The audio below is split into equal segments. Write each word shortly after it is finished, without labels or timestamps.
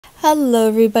Hello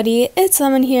everybody, it's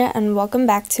Lemon here and welcome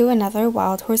back to another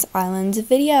Wild Horse Island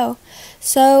video.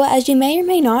 So as you may or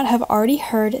may not have already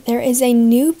heard, there is a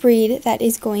new breed that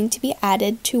is going to be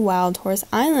added to Wild Horse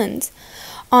Island.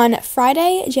 On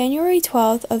Friday, January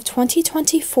 12th of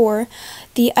 2024,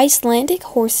 the Icelandic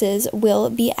horses will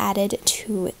be added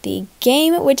to the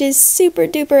game, which is super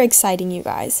duper exciting, you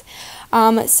guys.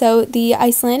 So the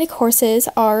Icelandic horses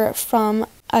are from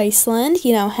Iceland,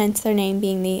 hence their name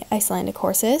being the Icelandic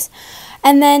horses.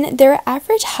 And then their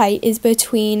average height is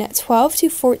between 12 to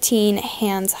 14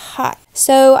 hands high.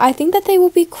 So I think that they will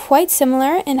be quite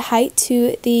similar in height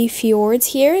to the fjords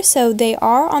here. So they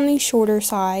are on the shorter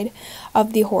side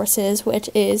of the horses, which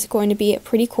is going to be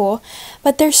pretty cool.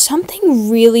 But there's something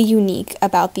really unique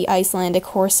about the Icelandic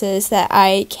horses that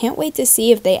I can't wait to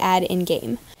see if they add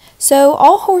in-game. So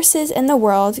all horses in the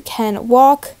world can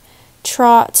walk,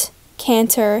 trot,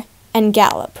 canter, and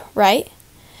gallop, right?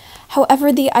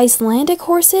 However, the Icelandic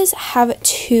horses have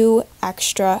 2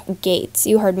 extra gaits.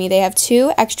 You heard me, they have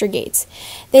 2 extra gaits.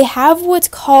 They have what's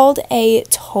called a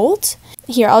tolt.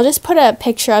 Here, I'll just put a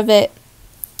picture of it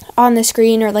on the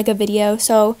screen or like a video.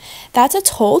 So that's a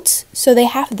tolt, so they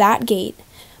have that gait.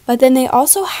 But then they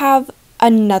also have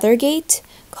another gait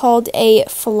called a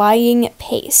flying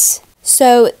pace.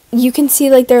 So you can see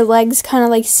like their legs kind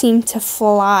of like seem to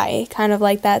fly, kind of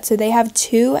like that. So they have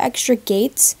 2 extra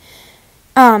gaits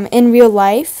in real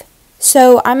life.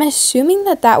 So I'm assuming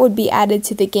that that would be added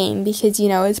to the game because,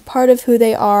 it's part of who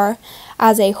they are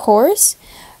as a horse.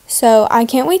 So I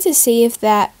can't wait to see if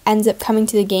that ends up coming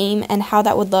to the game and how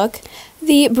that would look.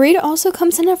 The breed also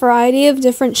comes in a variety of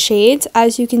different shades.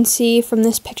 As you can see from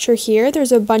this picture here,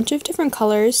 there's a bunch of different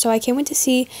colors. So I can't wait to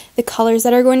see the colors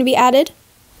that are going to be added,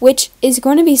 which is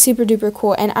going to be super duper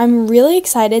cool, and I'm really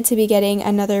excited to be getting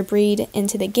another breed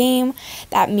into the game.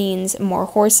 That means more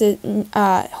horses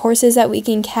that we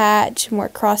can catch, more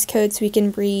cross coats we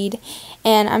can breed,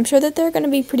 and I'm sure that they're going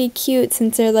to be pretty cute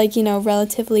since they're like,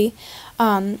 relatively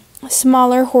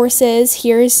smaller horses.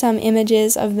 Here's some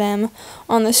images of them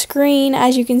on the screen.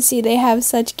 As you can see, they have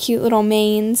such cute little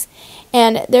manes,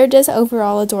 and they're just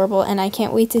overall adorable, and I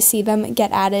can't wait to see them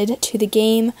get added to the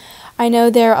game. I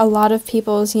know they're a lot of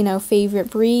people's,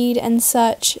 favorite breed and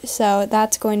such, so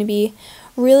that's going to be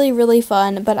really, really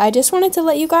fun. But I just wanted to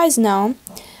let you guys know.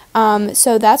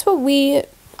 So that's what we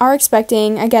are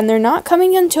expecting. Again, they're not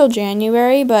coming until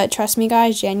January, but trust me,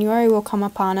 guys, January will come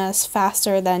upon us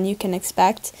faster than you can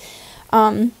expect.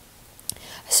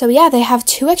 So yeah, they have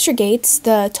 2 extra gaits,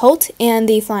 the tolt and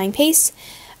the flying pace.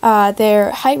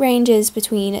 Their height range is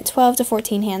between 12 to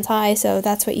 14 hands high, so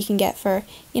that's what you can get for,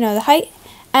 the height.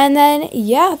 And then,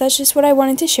 yeah, that's just what I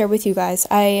wanted to share with you guys.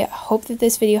 I hope that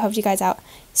this video helped you guys out.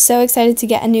 So excited to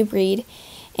get a new breed.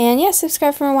 And yeah,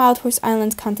 subscribe for more Wild Horse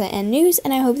Island content and news,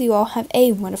 and I hope you all have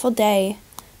a wonderful day.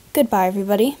 Goodbye,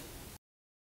 everybody.